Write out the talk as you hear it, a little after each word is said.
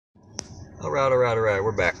Alright,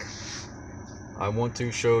 we're back. I want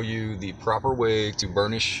to show you the proper way to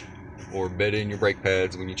burnish or bed in your brake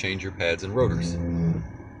pads when you change your pads and rotors. You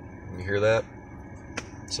hear that?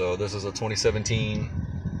 So this is a 2017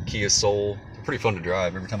 Kia Soul. It's pretty fun to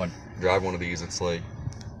drive. Every time I drive one of these, it's like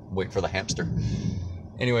waiting for the hamster.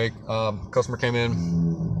 Anyway, customer came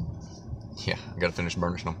in. Yeah, I gotta finish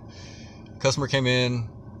burnishing them. Customer came in,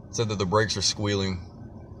 said that the brakes are squealing.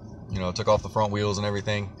 You know, took off the front wheels and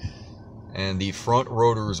everything. And the front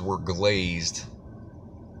rotors were glazed.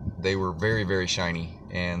 They were very, very shiny,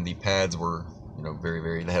 and the pads were,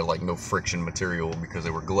 they had like no friction material because they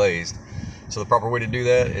were glazed. So the proper way to do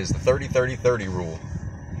that is the 30-30-30 rule.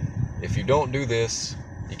 If you don't do this,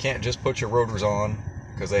 you can't just put your rotors on,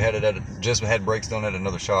 because they had just had brakes done at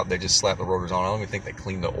another shop. They just slapped the rotors on. I don't even think they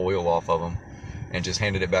cleaned the oil off of them and just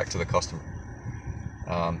handed it back to the customer.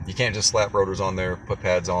 You can't just slap rotors on there, put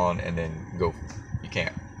pads on, and then go. You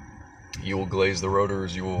can't. You will glaze the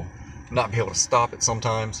rotors. You will not be able to stop it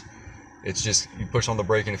sometimes. It's just, you push on the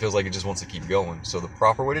brake and it feels like it just wants to keep going. So the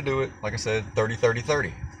proper way to do it, like I said,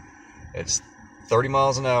 30-30-30. It's 30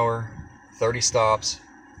 miles an hour, 30 stops,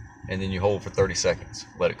 and then you hold for 30 seconds.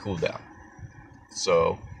 Let it cool down.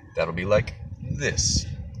 So that'll be like this.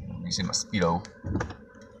 You see my speedo.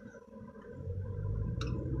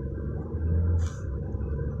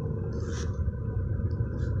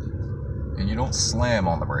 And you don't slam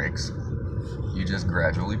on the brakes. You just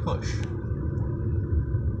gradually push.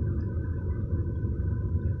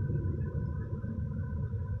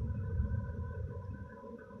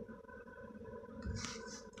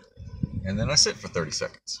 And then I sit for 30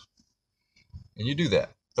 seconds. And you do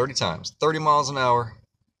that 30 times. 30 miles an hour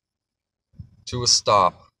to a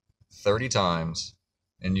stop 30 times.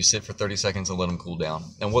 And you sit for 30 seconds and let them cool down.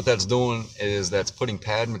 And what that's doing is that's putting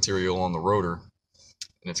pad material on the rotor.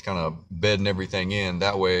 And it's kind of bedding everything in.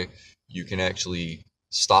 That way you can actually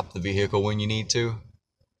stop the vehicle when you need to.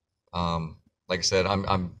 Like I said,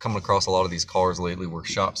 I'm coming across a lot of these cars lately where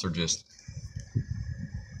shops are just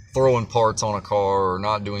throwing parts on a car or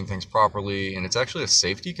not doing things properly, and it's actually a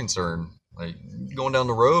safety concern. Like, you're going down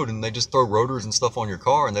the road and they just throw rotors and stuff on your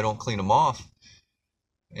car and they don't clean them off,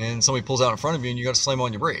 and somebody pulls out in front of you and you got to slam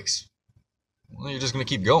on your brakes. Well, you're just going to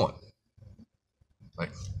keep going.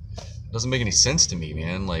 Like, it doesn't make any sense to me,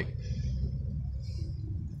 man. Like,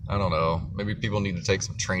 I don't know, maybe people need to take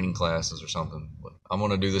some training classes or something. But I'm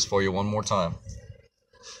going to do this for you one more time.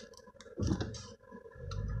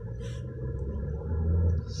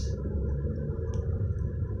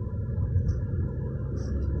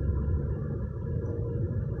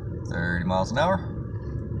 .30 miles an hour.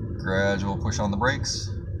 Gradual push on the brakes.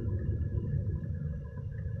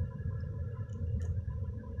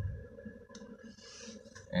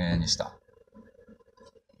 And you stop.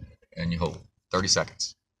 And you hold 30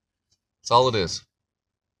 seconds. That's all it is.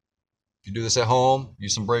 If you do this at home,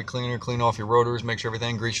 use some brake cleaner, clean off your rotors, make sure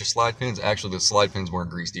everything, grease your slide pins. Actually, the slide pins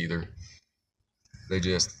weren't greased either. The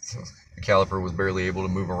caliper was barely able to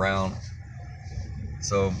move around.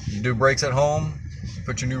 So you do brakes at home,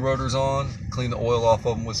 put your new rotors on, clean the oil off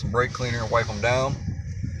of them with some brake cleaner, wipe them down,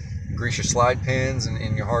 grease your slide pins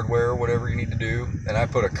and your hardware, whatever you need to do. And I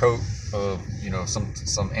put a coat of,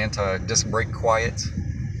 some anti-disc brake quiet,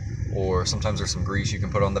 or sometimes there's some grease you can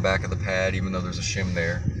put on the back of the pad, even though there's a shim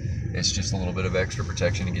there. It's just a little bit of extra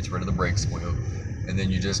protection. It gets rid of the brake squeal. And then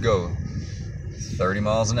you just go 30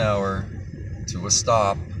 miles an hour to a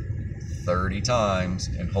stop 30 times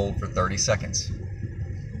and hold for 30 seconds.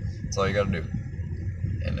 That's all you got to do.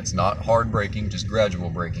 And it's not hard braking, just gradual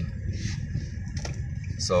braking.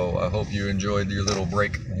 So I hope you enjoyed your little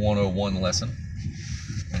brake 101 lesson.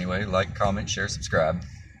 Anyway, like, comment, share, subscribe.